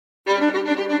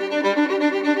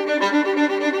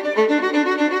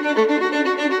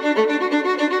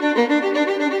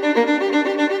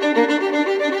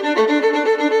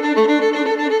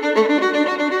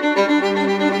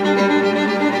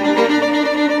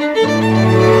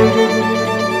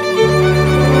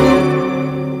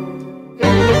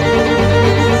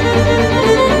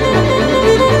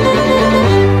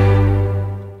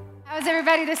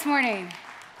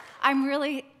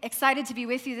excited to be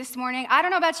with you this morning. I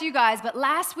don't know about you guys, but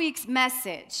last week's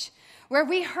message, where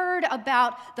we heard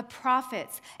about the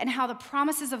prophets and how the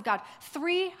promises of God,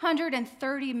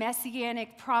 330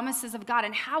 messianic promises of God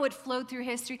and how it flowed through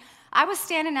history. I was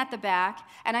standing at the back,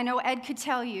 and I know Ed could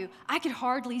tell you, I could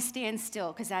hardly stand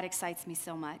still because that excites me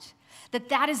so much.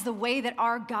 That is the way that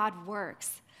our God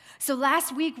works. So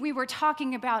last week we're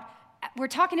talking about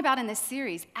in this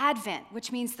series, Advent,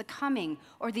 which means the coming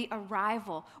or the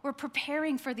arrival. We're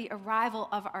preparing for the arrival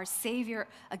of our Savior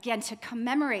again, to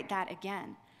commemorate that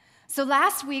again. So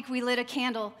last week we lit a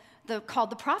candle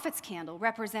called the Prophet's Candle,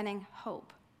 representing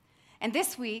hope. And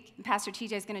this week, Pastor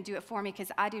TJ is going to do it for me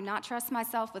because I do not trust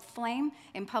myself with flame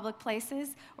in public places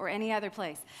or any other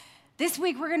place. This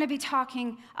week we're going to be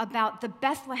talking about the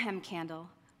Bethlehem candle,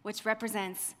 which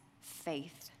represents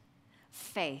faith.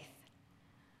 Faith.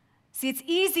 See, it's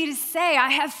easy to say, I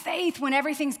have faith when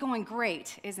everything's going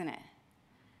great, isn't it?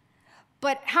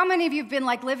 But how many of you have been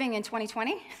like living in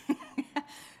 2020?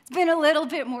 It's been a little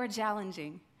bit more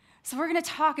challenging. So we're going to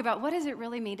talk about what does it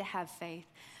really mean to have faith.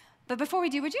 But before we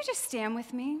do, would you just stand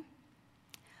with me?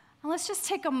 And let's just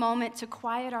take a moment to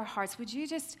quiet our hearts. Would you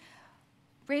just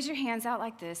raise your hands out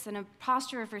like this in a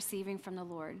posture of receiving from the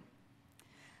Lord? And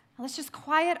let's just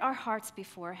quiet our hearts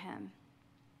before him.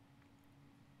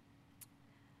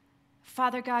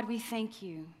 Father God, we thank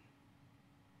you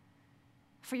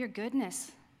for your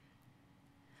goodness.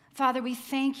 Father, we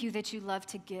thank you that you love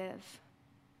to give.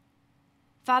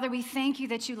 Father, we thank you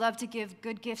that you love to give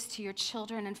good gifts to your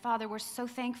children. And Father, we're so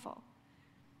thankful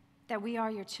that we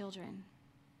are your children.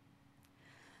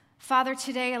 Father,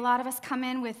 today a lot of us come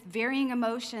in with varying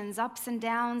emotions, ups and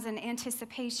downs, and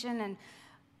anticipation and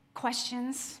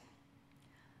questions.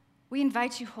 We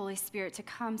invite you, Holy Spirit, to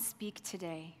come speak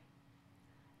today.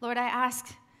 Lord, I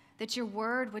ask that your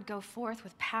word would go forth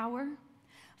with power.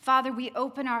 Father, we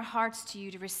open our hearts to you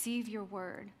to receive your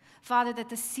word. Father, that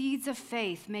the seeds of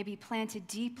faith may be planted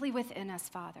deeply within us,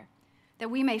 Father, that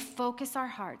we may focus our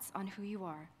hearts on who you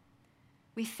are.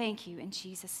 We thank you in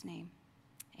Jesus' name.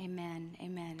 Amen,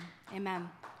 amen, amen.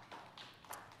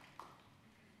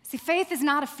 See, faith is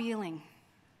not a feeling.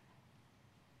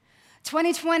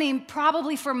 2020,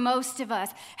 probably for most of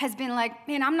us, has been like,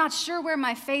 man, I'm not sure where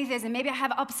my faith is, and maybe I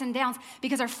have ups and downs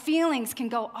because our feelings can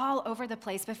go all over the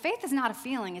place. But faith is not a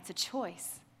feeling, it's a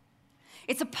choice.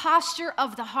 It's a posture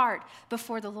of the heart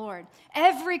before the Lord.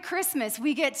 Every Christmas,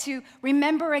 we get to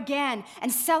remember again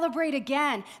and celebrate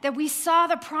again that we saw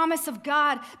the promise of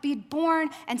God be born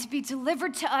and to be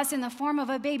delivered to us in the form of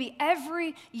a baby.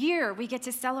 Every year, we get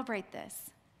to celebrate this.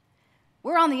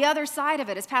 We're on the other side of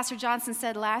it, as Pastor Johnson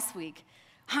said last week.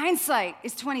 Hindsight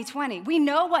is 2020. We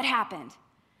know what happened.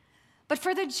 But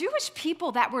for the Jewish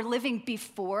people that were living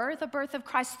before the birth of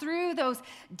Christ, through those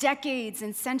decades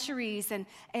and centuries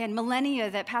and millennia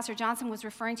that Pastor Johnson was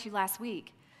referring to last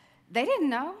week, they didn't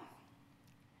know.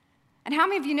 And how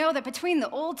many of you know that between the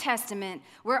Old Testament,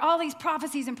 where all these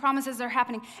prophecies and promises are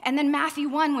happening, and then Matthew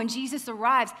 1, when Jesus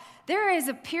arrives, there is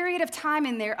a period of time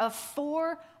in there of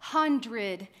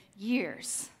 400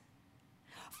 years.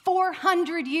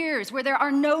 400 years where there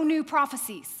are no new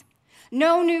prophecies,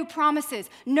 no new promises,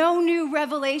 no new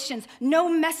revelations, no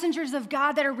messengers of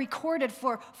God that are recorded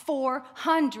for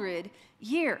 400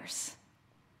 years.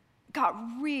 It got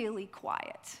really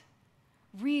quiet,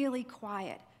 really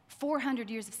quiet. 400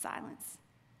 years of silence.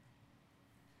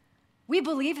 We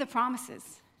believe the promises,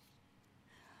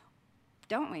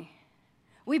 don't we?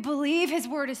 We believe his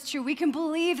word is true. We can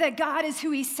believe that God is who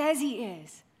he says he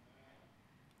is.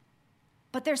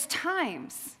 But there's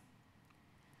times,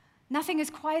 nothing is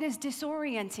quite as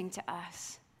disorienting to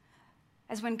us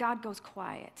as when God goes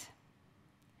quiet.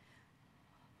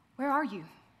 Where are you?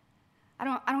 I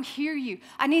don't hear you.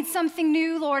 I need something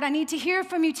new, Lord. I need to hear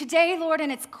from you today, Lord,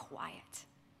 and it's quiet.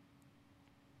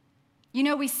 You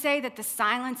know, we say that the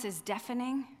silence is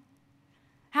deafening.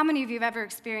 How many of you have ever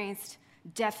experienced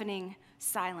deafening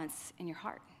silence in your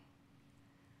heart?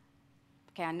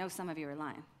 Okay, I know some of you are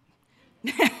lying.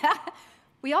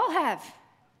 We all have.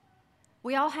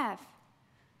 We all have.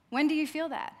 When do you feel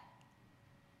that?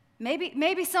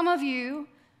 Maybe some of you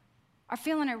are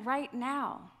feeling it right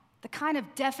now. The kind of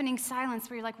deafening silence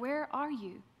where you're like, where are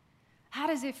you? How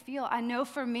does it feel? I know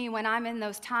for me when I'm in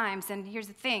those times, and here's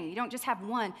the thing, you don't just have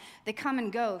one. They come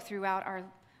and go throughout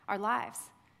our lives.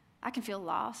 I can feel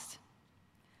lost.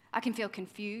 I can feel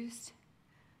confused.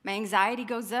 My anxiety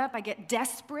goes up. I get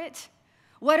desperate.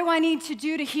 What do I need to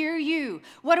do to hear you?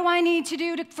 What do I need to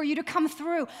do for you to come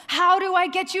through? How do I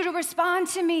get you to respond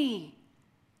to me?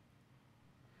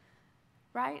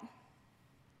 Right?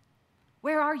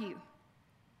 Where are you?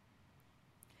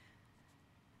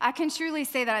 I can truly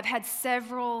say that I've had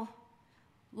several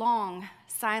long,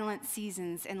 silent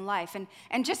seasons in life.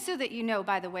 And just so that you know,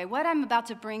 by the way, what I'm about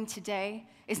to bring today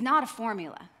is not a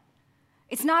formula.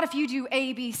 It's not if you do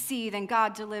A, B, C, then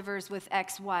God delivers with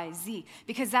X, Y, Z,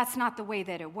 because that's not the way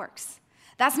that it works.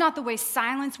 That's not the way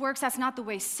silence works. That's not the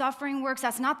way suffering works.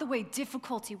 That's not the way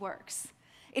difficulty works.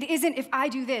 It isn't if I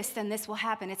do this, then this will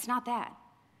happen. It's not that.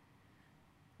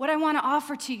 What I want to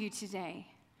offer to you today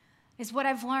is what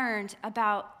I've learned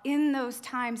about in those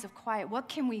times of quiet. What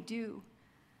can we do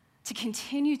to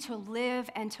continue to live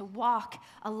and to walk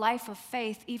a life of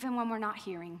faith even when we're not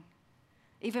hearing,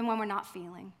 even when we're not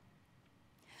feeling?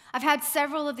 I've had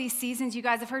several of these seasons. You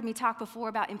guys have heard me talk before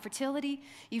about infertility.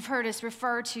 You've heard us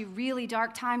refer to really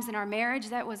dark times in our marriage.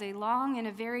 That was a long and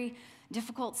a very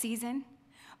difficult season.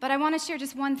 But I want to share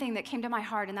just one thing that came to my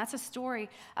heart, and that's a story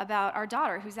about our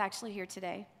daughter who's actually here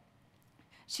today.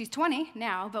 She's 20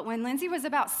 now, but when Lindsay was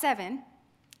about 7,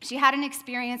 she had an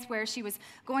experience where she was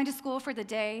going to school for the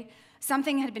day.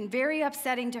 Something had been very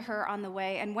upsetting to her on the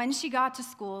way, and when she got to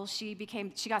school, she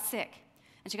got sick,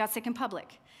 and she got sick in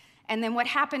public. And then what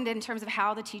happened in terms of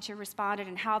how the teacher responded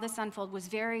and how this unfolded was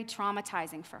very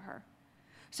traumatizing for her.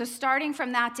 So starting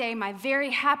from that day, my very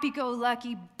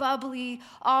happy-go-lucky, bubbly,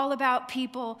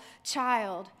 all-about-people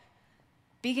child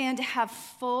began to have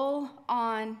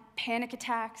full-on panic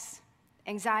attacks,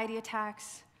 anxiety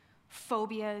attacks,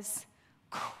 phobias,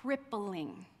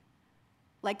 crippling,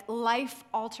 like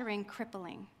life-altering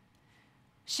crippling.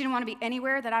 She didn't want to be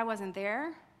anywhere that I wasn't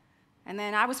there. And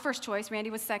then I was first choice, Randy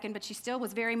was second, but she still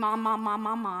was very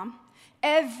mom.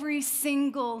 Every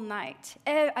single night.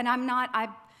 And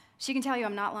she can tell you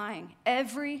I'm not lying.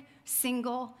 Every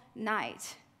single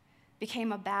night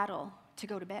became a battle to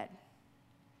go to bed.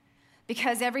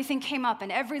 Because everything came up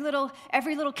and every little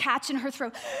catch in her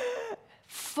throat,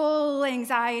 full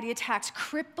anxiety attacks,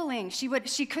 crippling.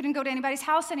 She couldn't go to anybody's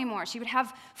house anymore. She would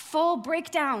have full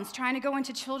breakdowns trying to go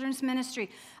into children's ministry.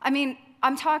 I mean,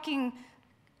 I'm talking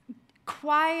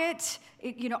quiet,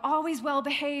 always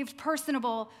well-behaved,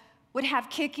 personable, would have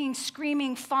kicking,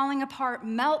 screaming, falling apart,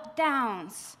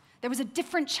 meltdowns. There was a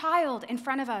different child in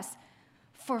front of us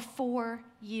for 4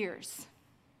 years.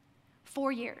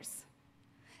 4 years.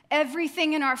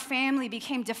 Everything in our family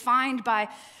became defined by,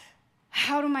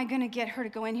 how am I going to get her to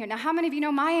go in here? Now, how many of you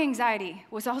know my anxiety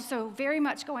was also very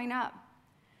much going up?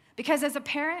 Because as a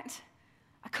parent,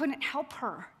 I couldn't help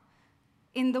her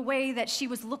in the way that she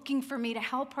was looking for me to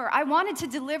help her. I wanted to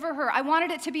deliver her. I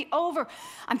wanted it to be over.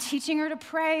 I'm teaching her to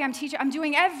pray. I'm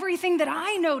doing everything that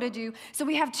I know to do. So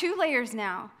we have 2 layers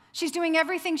now. She's doing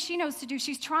everything she knows to do.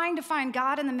 She's trying to find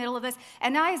God in the middle of this.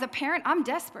 And I, as a parent, I'm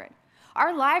desperate.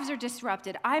 Our lives are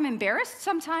disrupted. I'm embarrassed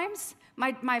sometimes.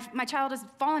 My child is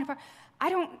falling apart. I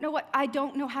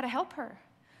don't know how to help her.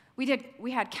 We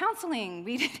had counseling.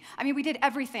 We did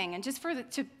everything. And just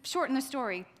to shorten the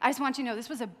story, I just want you to know this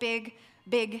was a big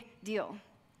deal.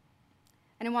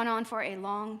 And it went on for a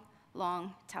long,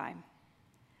 long time.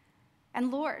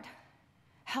 And Lord,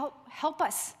 help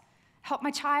us. Help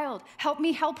my child. Help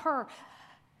me help her.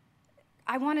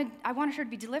 I wanted her to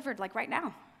be delivered like right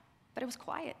now, but it was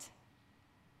quiet.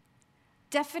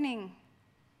 Deafening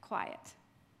quiet.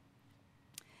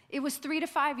 It was 3 to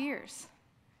 5 years,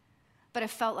 but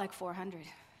it felt like 400.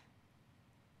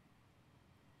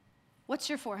 What's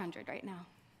your 400 right now?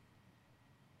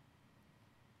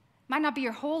 Might not be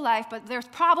your whole life, but there's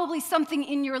probably something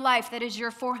in your life that is your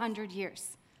 400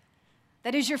 years.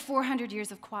 That is your 400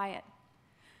 years of quiet.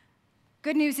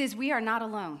 Good news is we are not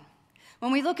alone.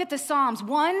 When we look at the Psalms,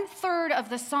 1/3 of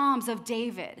the Psalms of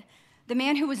David, the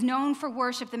man who was known for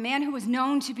worship, the man who was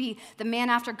known to be the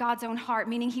man after God's own heart,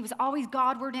 meaning he was always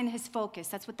Godward in his focus.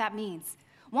 That's what that means.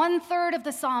 1/3 of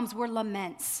the Psalms were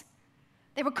laments.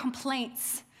 They were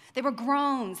complaints. They were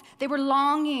groans. They were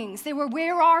longings. They were,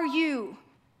 where are you?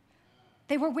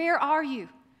 They were, where are you?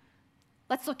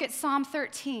 Let's look at Psalm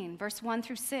 13, verse 1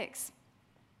 through 6.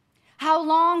 How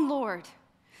long, Lord?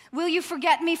 Will you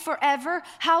forget me forever?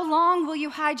 How long will you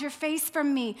hide your face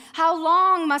from me? How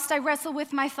long must I wrestle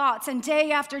with my thoughts and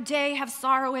day after day have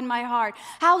sorrow in my heart?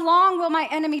 How long will my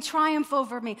enemy triumph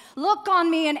over me? Look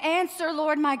on me and answer,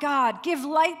 Lord my God. Give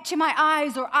light to my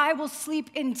eyes or I will sleep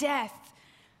in death.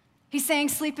 He's saying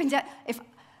sleep in death.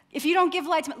 If you don't give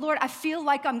light to me, Lord, I feel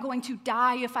like I'm going to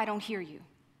die if I don't hear you.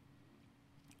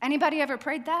 Anybody ever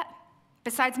prayed that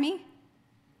besides me?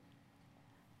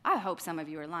 I hope some of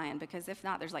you are lying, because if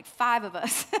not, there's like 5 of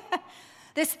us.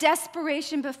 This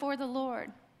desperation before the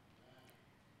Lord.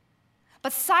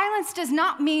 But silence does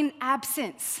not mean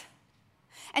absence.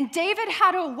 And David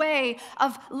had a way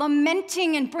of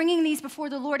lamenting and bringing these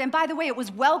before the Lord. And by the way, it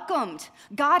was welcomed.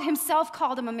 God himself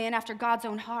called him a man after God's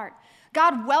own heart.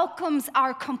 God welcomes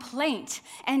our complaint.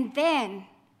 And then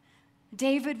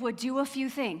David would do a few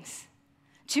things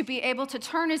to be able to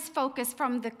turn his focus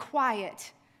from the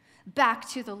quiet back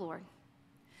to the Lord.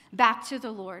 Back to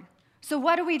the Lord. So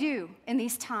what do we do in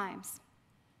these times?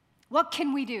 What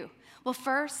can we do? Well,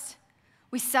 first,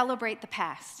 we celebrate the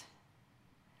past.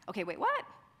 Okay, wait, what?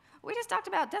 We just talked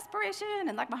about desperation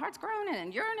and like my heart's groaning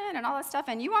and yearning and all that stuff,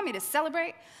 and you want me to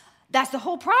celebrate? That's the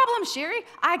whole problem, Sherry.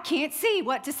 I can't see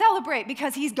what to celebrate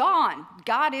because he's gone.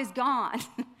 God is gone.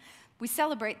 We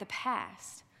celebrate the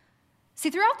past. See,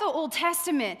 throughout the Old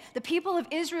Testament, the people of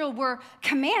Israel were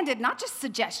commanded, not just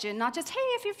suggestion, not just, hey,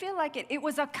 if you feel like it. It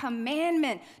was a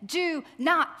commandment. Do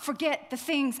not forget the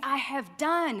things I have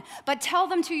done, but tell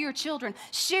them to your children.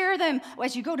 Share them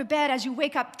as you go to bed, as you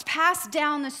wake up. Pass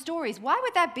down the stories. Why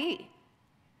would that be?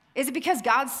 Is it because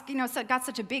God's, got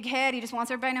such a big head, he just wants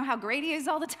everybody to know how great he is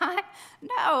all the time?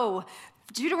 No.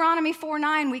 Deuteronomy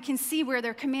 4:9, we can see where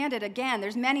they're commanded. Again,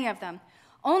 there's many of them.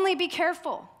 Only be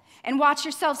careful and watch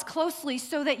yourselves closely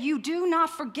so that you do not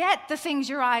forget the things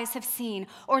your eyes have seen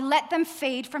or let them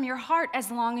fade from your heart as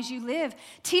long as you live.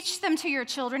 Teach them to your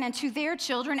children and to their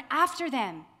children after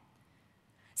them.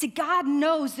 See, God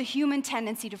knows the human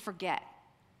tendency to forget.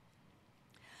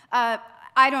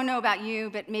 I don't know about you,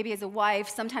 but maybe as a wife,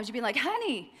 sometimes you'd be like,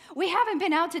 honey, we haven't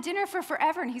been out to dinner for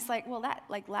forever. And he's like, well, that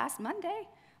like last Monday?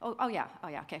 Oh yeah,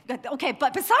 okay. Okay,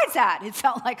 but besides that, it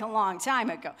felt like a long time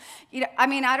ago.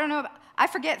 I don't know. I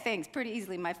forget things pretty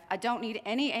easily. I don't need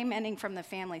any amening from the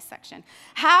family section.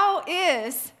 How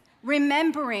is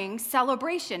remembering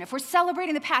celebration? If we're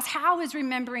celebrating the past, how is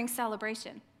remembering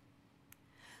celebration?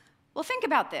 Well, think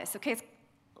about this, okay? It's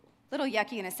a little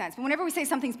yucky in a sense, but whenever we say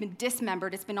something's been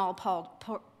dismembered, it's been all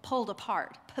pulled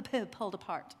apart. Pulled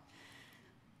apart.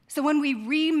 So when we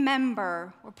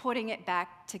remember, we're putting it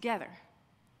back together.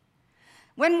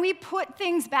 When we put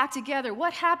things back together,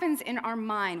 what happens in our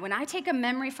mind? When I take a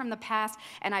memory from the past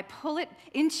and I pull it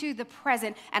into the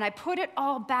present and I put it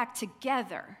all back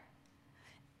together,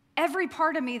 every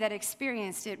part of me that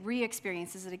experienced it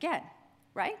re-experiences it again,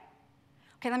 right?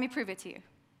 Okay, let me prove it to you.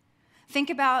 Think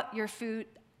about your food.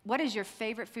 What is your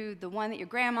favorite food? The one that your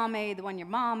grandma made, the one your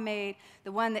mom made,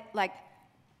 the one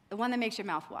that makes your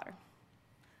mouth water.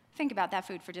 Think about that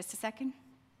food for just a second.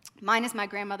 Mine is my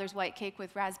grandmother's white cake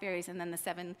with raspberries and then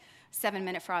the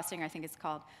seven-minute frosting, I think it's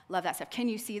called. Love that stuff. Can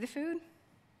you see the food?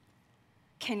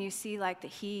 Can you see like the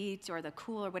heat or the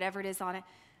cool or whatever it is on it?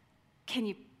 Can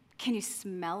you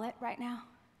smell it right now?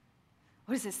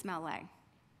 What does it smell like?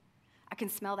 I can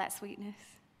smell that sweetness.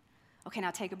 Okay,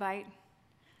 now take a bite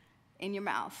in your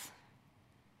mouth.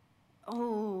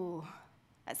 Oh,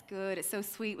 that's good. It's so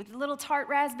sweet. With the little tart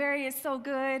raspberry, it's so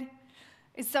good.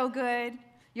 It's so good.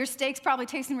 Your steak's probably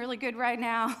tasting really good right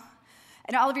now.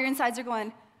 And all of your insides are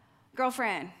going,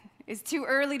 girlfriend, it's too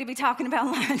early to be talking about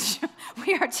lunch.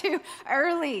 We are too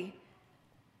early.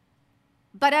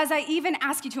 But as I even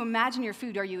ask you to imagine your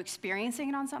food, are you experiencing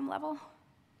it on some level?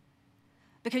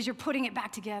 Because you're putting it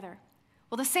back together.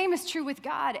 Well, the same is true with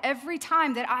God. Every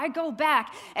time that I go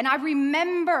back and I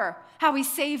remember how he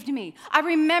saved me, I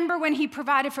remember when he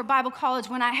provided for Bible college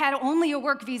when I had only a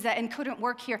work visa and couldn't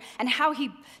work here, and how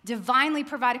he divinely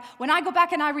provided. When I go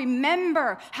back and I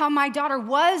remember how my daughter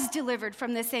was delivered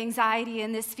from this anxiety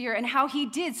and this fear, and how he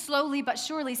did slowly but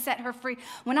surely set her free.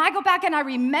 When I go back and I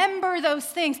remember those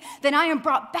things, then I am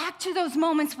brought back to those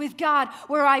moments with God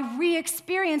where I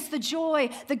re-experience the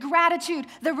joy, the gratitude,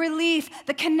 the relief,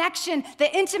 the connection,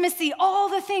 the intimacy, all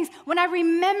the things. When I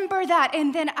remember that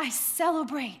and then I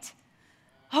celebrate.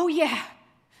 Oh yeah,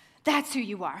 that's who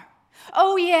you are.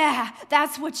 Oh yeah,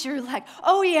 that's what you're like.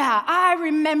 Oh yeah, I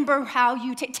remember how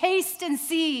you taste and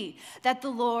see that the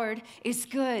Lord is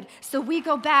good. So we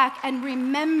go back and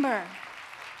remember.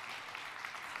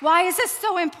 Why is this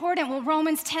so important? Well,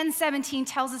 Romans 10:17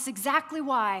 tells us exactly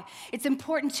why. It's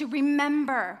important to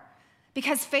remember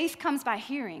because faith comes by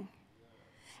hearing.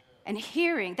 And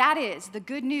hearing, that is the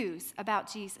good news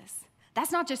about Jesus.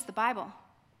 That's not just the Bible.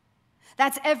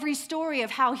 That's every story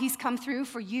of how he's come through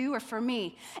for you or for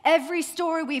me. Every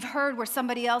story we've heard where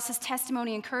somebody else's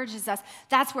testimony encourages us,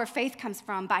 that's where faith comes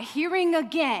from, by hearing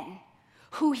again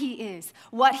who he is,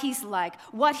 what he's like,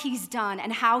 what he's done,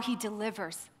 and how he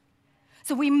delivers.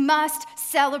 So we must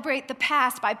celebrate the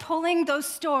past by pulling those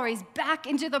stories back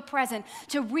into the present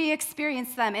to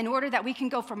re-experience them in order that we can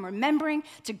go from remembering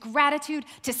to gratitude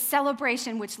to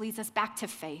celebration, which leads us back to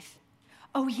faith.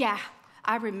 Oh yeah,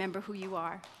 I remember who you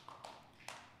are.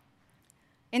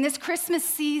 In this Christmas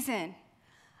season,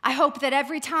 I hope that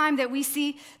every time that we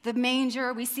see the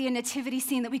manger, we see a nativity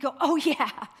scene, that we go, oh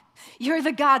yeah, you're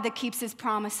the God that keeps his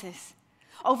promises.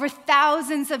 Over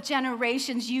thousands of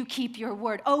generations, you keep your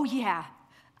word. Oh, yeah,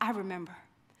 I remember.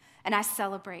 And I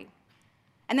celebrate.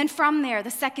 And then from there,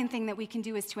 the second thing that we can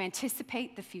do is to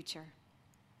anticipate the future.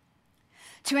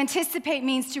 To anticipate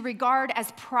means to regard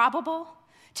as probable,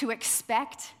 to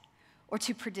expect, or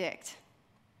to predict.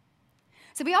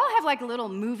 So we all have like a little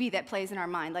movie that plays in our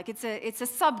mind. Like it's a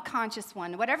subconscious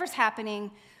one. Whatever's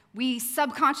happening, we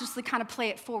subconsciously kind of play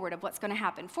it forward of what's going to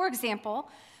happen. For example,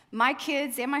 my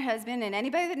kids and my husband and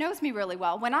anybody that knows me really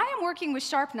well, when I am working with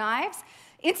sharp knives,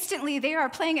 instantly they are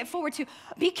playing it forward to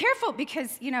be careful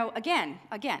because, again,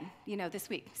 this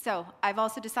week. So I've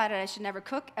also decided I should never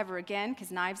cook ever again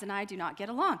because knives and I do not get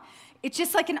along. It's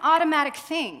just like an automatic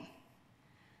thing.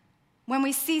 When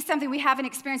we see something we haven't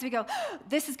experienced, we go,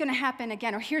 this is going to happen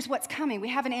again, or here's what's coming. We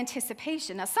have an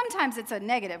anticipation. Now, sometimes it's a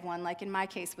negative one, like in my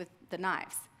case with the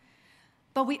knives.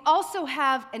 But we also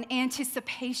have an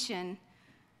anticipation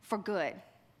for good.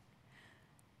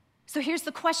 So here's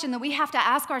the question that we have to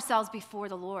ask ourselves before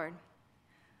the Lord.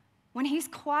 When he's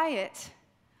quiet,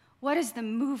 what is the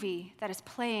movie that is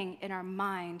playing in our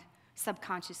mind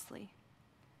subconsciously?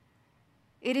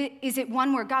 Is it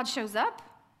one where God shows up?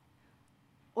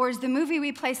 Or is the movie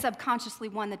we play subconsciously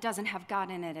one that doesn't have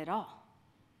God in it at all?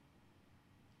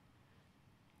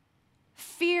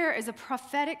 Fear is a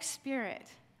prophetic spirit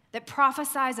that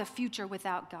prophesies a future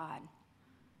without God.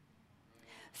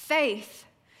 Faith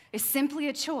is simply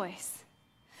a choice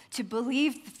to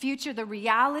believe the future, the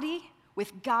reality,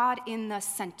 with God in the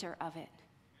center of it.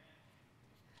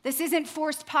 This isn't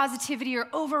forced positivity or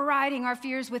overriding our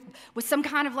fears with some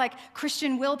kind of like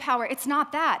Christian willpower. It's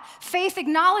not that. Faith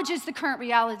acknowledges the current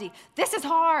reality. This is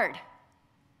hard.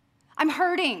 I'm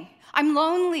hurting. I'm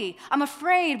lonely. I'm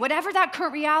afraid. Whatever that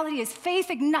current reality is,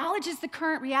 faith acknowledges the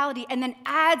current reality and then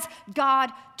adds God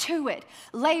to it,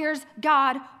 layers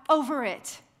God over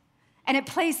it. And it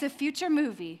plays the future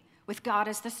movie with God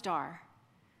as the star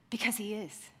because he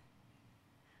is.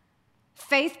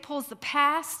 Faith pulls the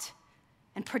past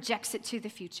and projects it to the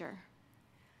future.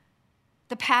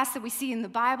 The past that we see in the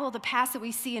Bible, the past that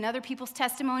we see in other people's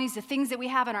testimonies, the things that we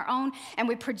have in our own, and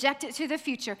we project it to the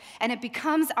future, and it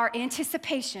becomes our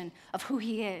anticipation of who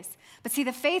he is. But see,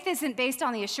 the faith isn't based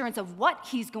on the assurance of what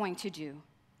he's going to do.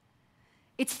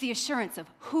 It's the assurance of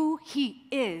who he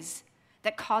is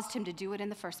that caused him to do it in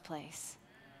the first place.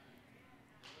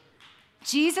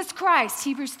 Jesus Christ,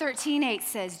 Hebrews 13:8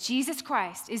 says, Jesus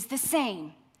Christ is the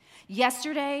same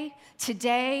yesterday,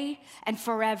 today, and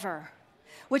forever,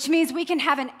 which means we can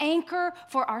have an anchor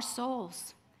for our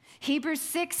souls. Hebrews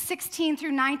 6:16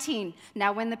 through 19.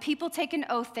 Now, when the people take an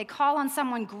oath, they call on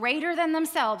someone greater than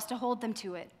themselves to hold them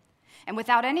to it. And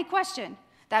without any question,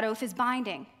 that oath is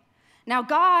binding. Now,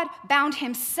 God bound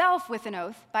himself with an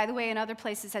oath. By the way, in other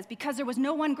places it says, because there was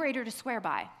no one greater to swear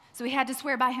by. So he had to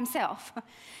swear by himself.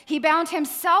 He bound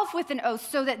himself with an oath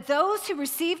so that those who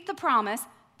received the promise,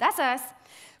 that's us,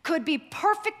 could be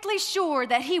perfectly sure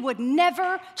that he would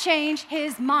never change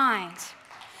his mind.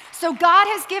 So God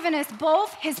has given us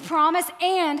both his promise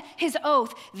and his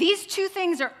oath. These two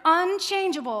things are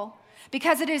unchangeable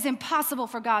because it is impossible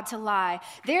for God to lie.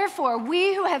 Therefore,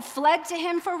 we who have fled to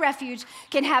him for refuge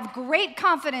can have great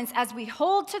confidence as we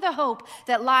hold to the hope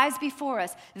that lies before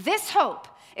us. This hope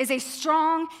is a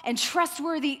strong and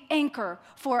trustworthy anchor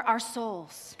for our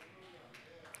souls.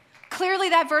 Clearly,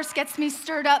 that verse gets me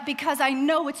stirred up because I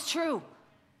know it's true.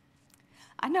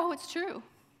 I know it's true.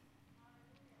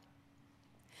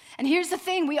 And here's the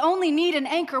thing, we only need an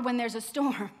anchor when there's a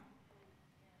storm.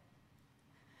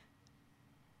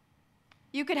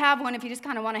 You could have one if you just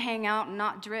kind of want to hang out and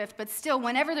not drift, but still,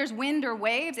 whenever there's wind or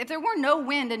waves, if there were no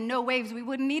wind and no waves, we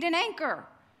wouldn't need an anchor.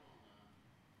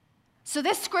 So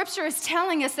this scripture is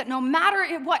telling us that no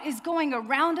matter what is going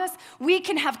around us, we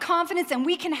can have confidence and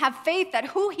we can have faith that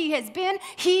who he has been,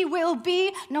 he will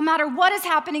be, no matter what is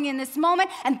happening in this moment,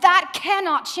 and that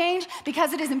cannot change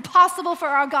because it is impossible for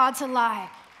our God to lie.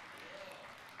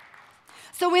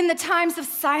 So in the times of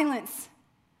silence,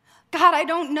 God, I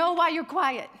don't know why you're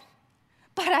quiet,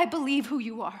 but I believe who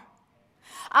you are.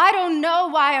 I don't know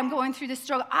why I'm going through this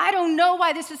struggle. I don't know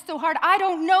why this is so hard. I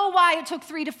don't know why it took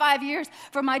 3 to 5 years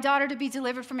for my daughter to be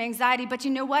delivered from anxiety. But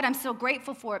you know what? I'm so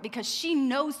grateful for it because she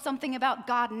knows something about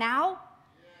God now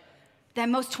that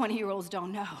most 20-year-olds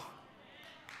don't know.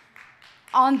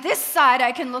 On this side,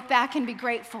 I can look back and be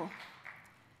grateful.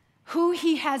 Who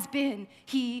he has been,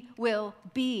 he will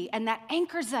be. And that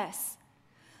anchors us.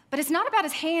 But it's not about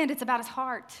his hand, it's about his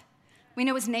heart. We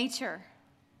know his nature.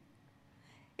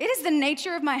 It is the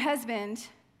nature of my husband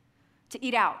to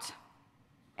eat out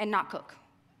and not cook.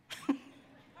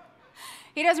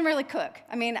 He doesn't really cook.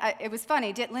 I mean, it was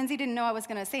funny. Lindsay didn't know I was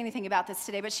going to say anything about this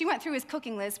today, but she went through his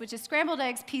cooking list, which is scrambled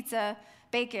eggs, pizza,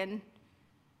 bacon.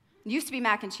 It used to be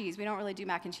mac and cheese. We don't really do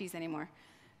mac and cheese anymore.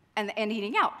 And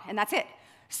eating out, and that's it.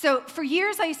 So for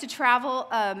years, I used to travel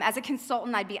as a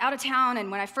consultant. I'd be out of town, and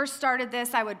when I first started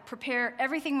this, I would prepare.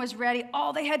 Everything was ready.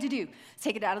 All they had to do was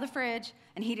take it out of the fridge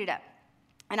and heat it up.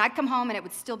 And I'd come home, and it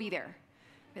would still be there.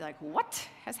 I'd be like, what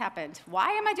has happened?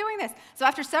 Why am I doing this? So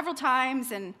after several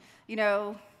times and,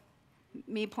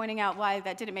 me pointing out why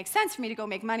that didn't make sense for me to go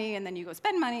make money, and then you go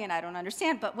spend money, and I don't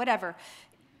understand, but whatever.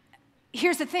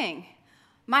 Here's the thing.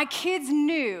 My kids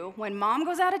knew when mom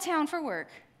goes out of town for work,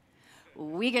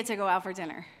 we get to go out for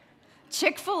dinner.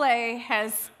 Chick-fil-A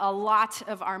has a lot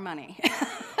of our money.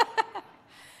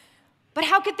 But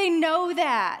how could they know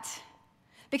that?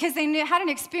 Because they had an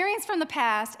experience from the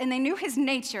past, and they knew his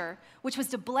nature, which was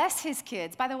to bless his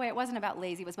kids. By the way, it wasn't about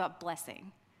lazy, it was about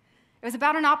blessing. It was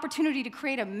about an opportunity to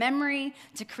create a memory,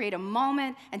 to create a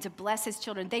moment, and to bless his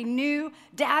children. They knew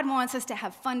Dad wants us to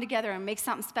have fun together and make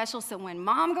something special, so when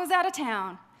Mom goes out of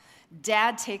town,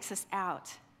 Dad takes us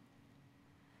out.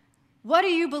 What do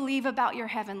you believe about your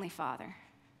Heavenly Father?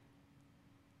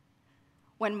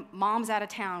 When Mom's out of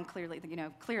town,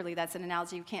 clearly that's an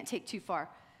analogy you can't take too far.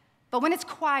 But when it's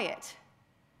quiet,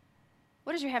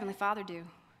 what does your Heavenly Father do?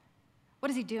 What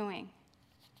is he doing?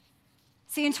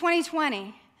 See, in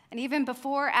 2020, and even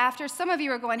before, after, some of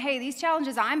you are going, hey, these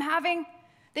challenges I'm having,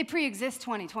 they pre-exist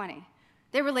 2020.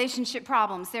 Their relationship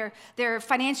problems, their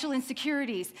financial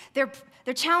insecurities, their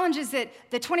challenges that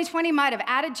the 2020 might have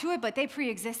added to it, but they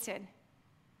pre-existed.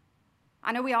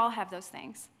 I know we all have those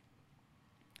things.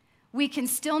 We can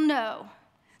still know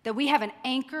that we have an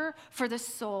anchor for the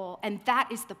soul, and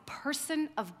that is the person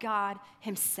of God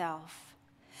himself.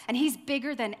 And he's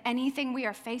bigger than anything we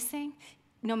are facing.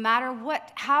 No matter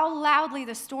how loudly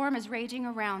the storm is raging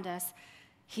around us,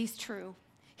 he's true.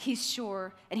 He's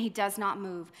sure, and he does not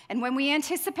move. And when we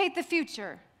anticipate the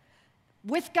future,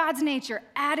 with God's nature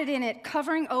added in it,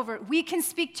 covering over it, we can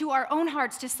speak to our own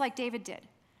hearts just like David did.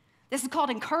 This is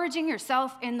called encouraging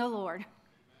yourself in the Lord.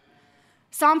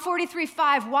 Psalm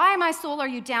 43:5, why, my soul, are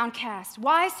you downcast?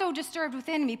 Why so disturbed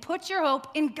within me? Put your hope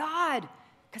in God,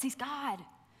 because he's God.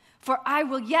 For I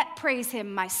will yet praise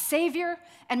him, my Savior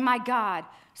and my God.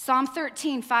 Psalm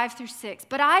 13:5-6,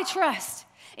 but I trust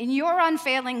in your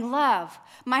unfailing love.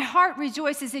 My heart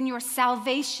rejoices in your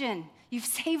salvation. You've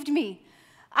saved me.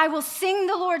 I will sing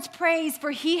the Lord's praise,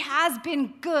 for he has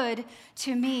been good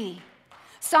to me.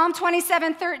 Psalm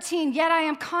 27:13, yet I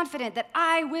am confident that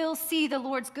I will see the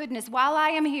Lord's goodness while I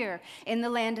am here in the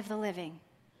land of the living.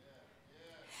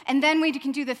 And then we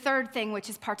can do the third thing, which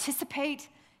is participate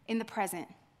in the present.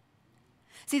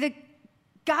 See,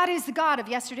 God is the God of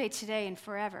yesterday, today, and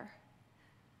forever.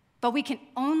 But we can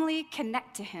only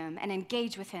connect to him and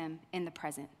engage with him in the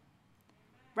present,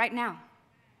 right now.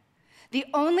 The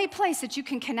only place that you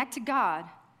can connect to God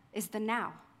is the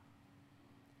now.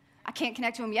 I can't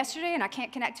connect to him yesterday, and I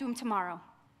can't connect to him tomorrow.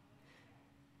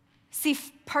 See,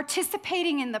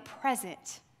 participating in the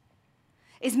present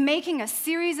is making a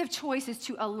series of choices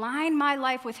to align my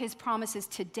life with his promises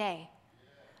today,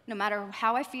 no matter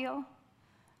how I feel,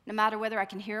 no matter whether I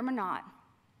can hear him or not.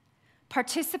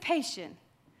 Participation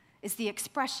is the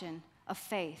expression of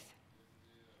faith.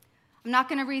 I'm not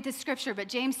going to read this scripture, but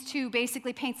James 2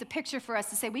 basically paints a picture for us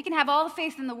to say we can have all the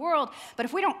faith in the world, but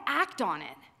if we don't act on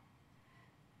it,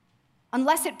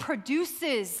 unless it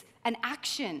produces an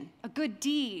action, a good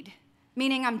deed,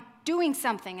 meaning I'm doing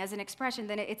something as an expression,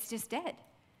 then it's just dead.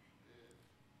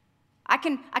 I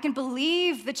can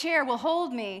believe the chair will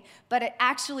hold me, but it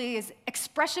actually is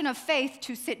expression of faith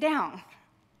to sit down.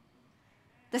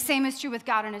 The same is true with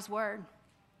God and his word.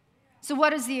 So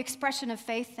what is the expression of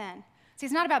faith then? See,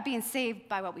 it's not about being saved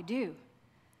by what we do.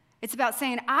 It's about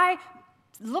saying, I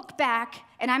look back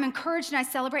and I'm encouraged and I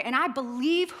celebrate and I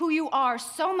believe who you are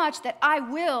so much that I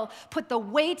will put the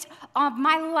weight of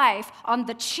my life on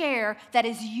the chair that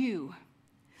is you.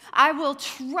 I will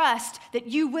trust that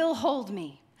you will hold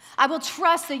me. I will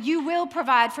trust that you will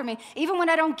provide for me, even when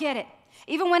I don't get it,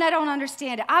 even when I don't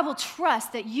understand it. I will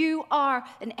trust that you are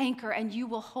an anchor and you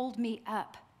will hold me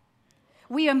up.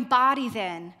 We embody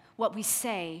then what we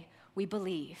say we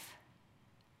believe.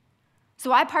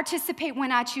 So I participate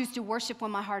when I choose to worship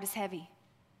when my heart is heavy.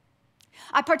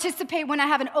 I participate when I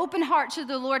have an open heart to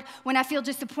the Lord, when I feel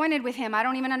disappointed with him. I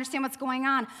don't even understand what's going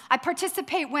on. I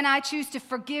participate when I choose to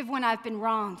forgive when I've been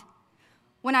wronged,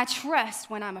 when I trust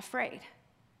when I'm afraid,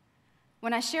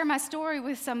 when I share my story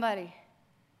with somebody,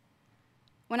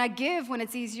 when I give when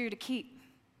it's easier to keep,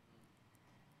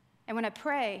 and when I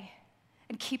pray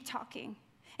and keep talking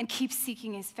and keep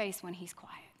seeking his face when he's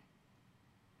quiet.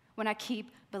 when I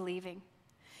keep believing.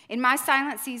 In my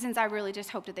silent seasons, I really just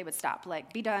hoped that they would stop.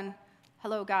 Like, be done.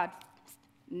 Hello, God.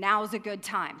 Now's a good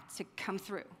time to come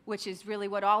through, which is really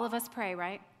what all of us pray,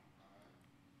 right?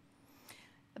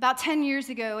 About 10 years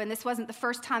ago, and this wasn't the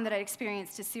first time that I'd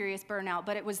experienced a serious burnout,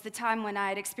 but it was the time when I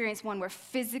had experienced one where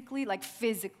physically,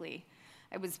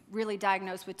 I was really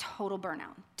diagnosed with total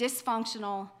burnout.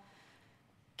 Dysfunctional,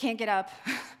 can't get up.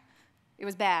 It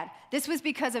was bad. This was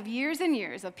because of years and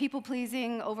years of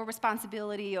people-pleasing,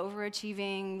 over-responsibility,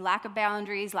 overachieving, lack of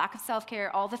boundaries, lack of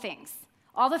self-care, all the things.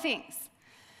 All the things.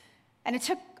 And it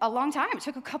took a long time. It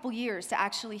took a couple years to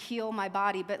actually heal my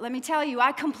body. But let me tell you,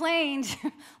 I complained,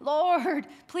 Lord,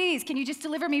 please, can you just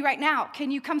deliver me right now?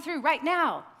 Can you come through right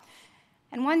now?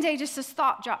 And one day, just this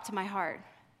thought dropped to my heart.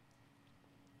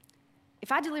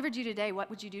 If I delivered you today, what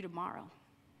would you do tomorrow?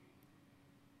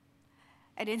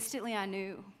 And instantly I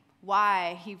knew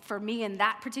why for me in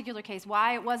that particular case,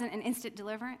 why it wasn't an instant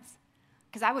deliverance.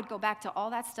 Because I would go back to all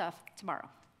that stuff tomorrow.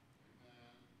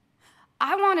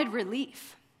 I wanted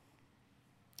relief.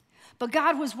 But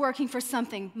God was working for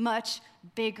something much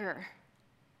bigger.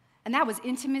 And that was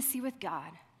intimacy with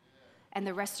God and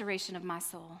the restoration of my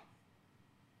soul.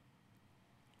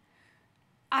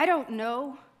 I don't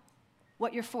know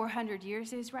what your 400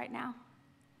 years is right now.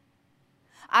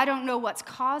 I don't know what's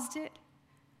caused it.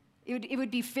 It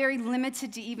would be very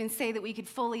limited to even say that we could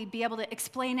fully be able to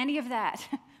explain any of that.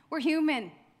 We're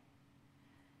human.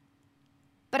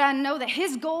 But I know that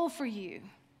His goal for you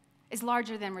is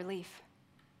larger than relief.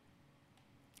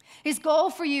 His goal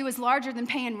for you is larger than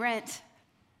paying rent.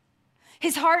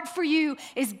 His heart for you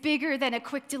is bigger than a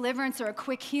quick deliverance or a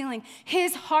quick healing.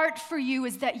 His heart for you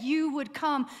is that you would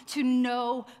come to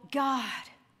know God.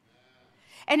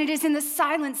 And it is in the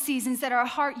silent seasons that our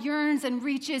heart yearns and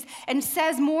reaches and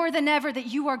says more than ever that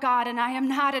you are God and I am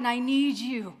not, and I need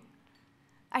you.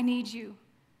 I need you,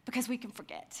 because we can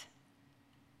forget.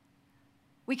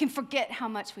 We can forget how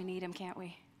much we need Him, can't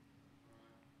we?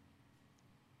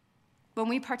 When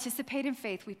we participate in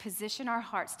faith, we position our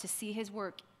hearts to see His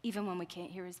work even when we can't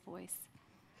hear His voice.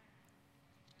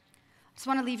 I just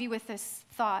want to leave you with this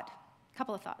thought, a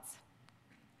couple of thoughts.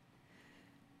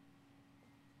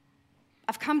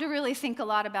 I've come to really think a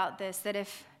lot about this, that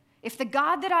if the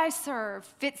God that I serve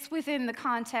fits within the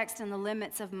context and the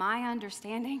limits of my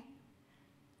understanding,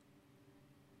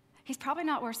 He's probably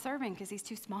not worth serving because He's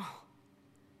too small.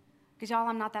 Because y'all,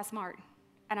 I'm not that smart,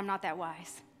 and I'm not that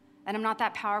wise, and I'm not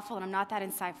that powerful, and I'm not that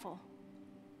insightful.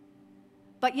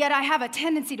 But yet I have a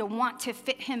tendency to want to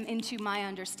fit Him into my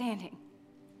understanding.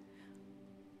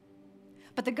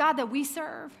 But the God that we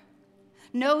serve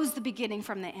knows the beginning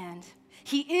from the end.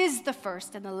 He is the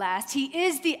first and the last. He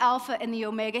is the Alpha and the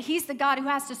Omega. He's the God who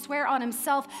has to swear on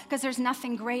Himself because there's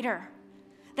nothing greater.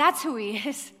 That's who He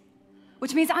is,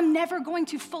 which means I'm never going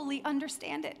to fully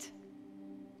understand it.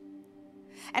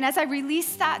 And as I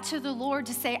release that to the Lord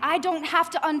to say, I don't have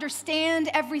to understand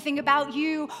everything about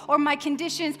you or my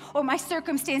conditions or my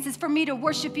circumstances for me to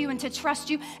worship you and to trust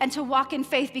you and to walk in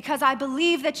faith, because I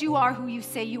believe that you are who you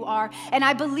say you are. And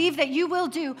I believe that you will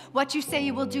do what you say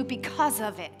you will do because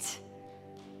of it.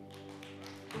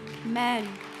 Amen.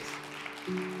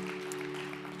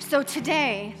 So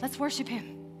today, let's worship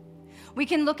Him. We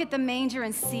can look at the manger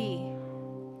and see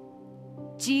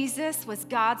Jesus was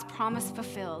God's promise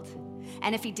fulfilled.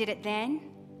 And if He did it then,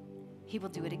 He will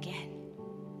do it again.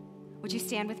 Would you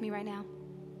stand with me right now?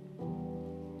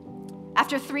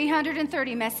 After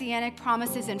 330 messianic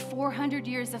promises and 400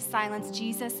 years of silence,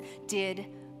 Jesus did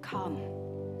come.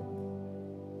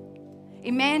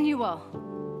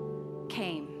 Emmanuel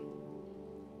came.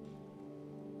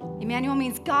 Emmanuel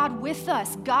means God with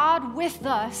us. God with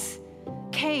us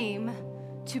came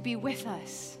to be with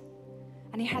us.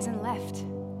 And He hasn't left.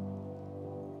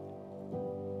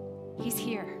 He's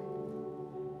here.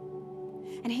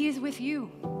 And He is with you.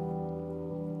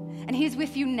 And He is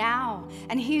with you now.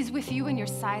 And He is with you in your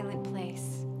silent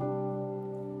place.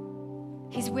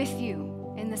 He's with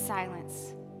you in the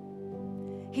silence.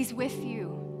 He's with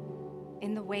you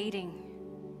in the waiting.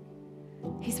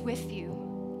 He's with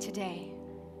you today.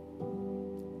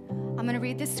 I'm going to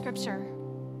read this scripture.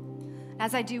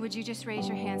 As I do, would you just raise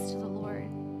your hands to the Lord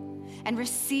and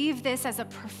receive this as a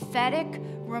prophetic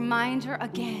reminder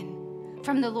again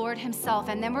from the Lord Himself,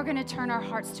 and then we're going to turn our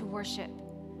hearts to worship.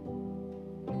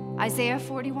 Isaiah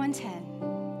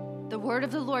 41:10, the word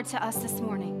of the Lord to us this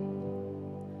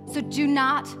morning. So do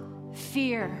not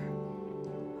fear,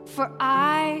 for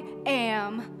I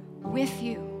am with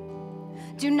you.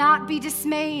 Do not be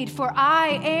dismayed, for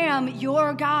I am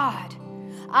your God.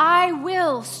 I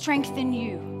will strengthen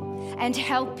you and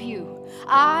help you.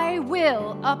 I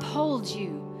will uphold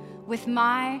you with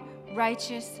my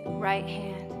righteous right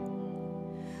hand.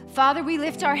 Father, we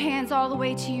lift our hands all the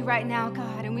way to you right now,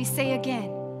 God, and we say again,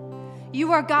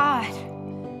 you are God,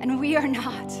 and we are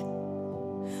not.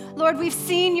 Lord, we've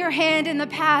seen your hand in the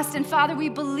past, and Father, we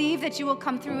believe that you will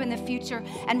come through in the future.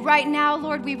 And right now,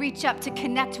 Lord, we reach up to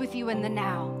connect with you in the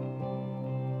now.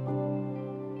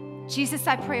 Jesus,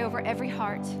 I pray over every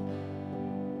heart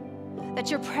that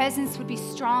your presence would be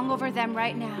strong over them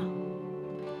right now,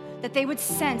 that they would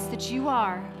sense that you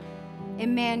are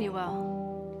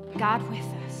Emmanuel, God with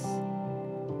us.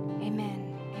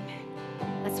 Amen.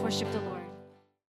 Amen. Let's worship the Lord.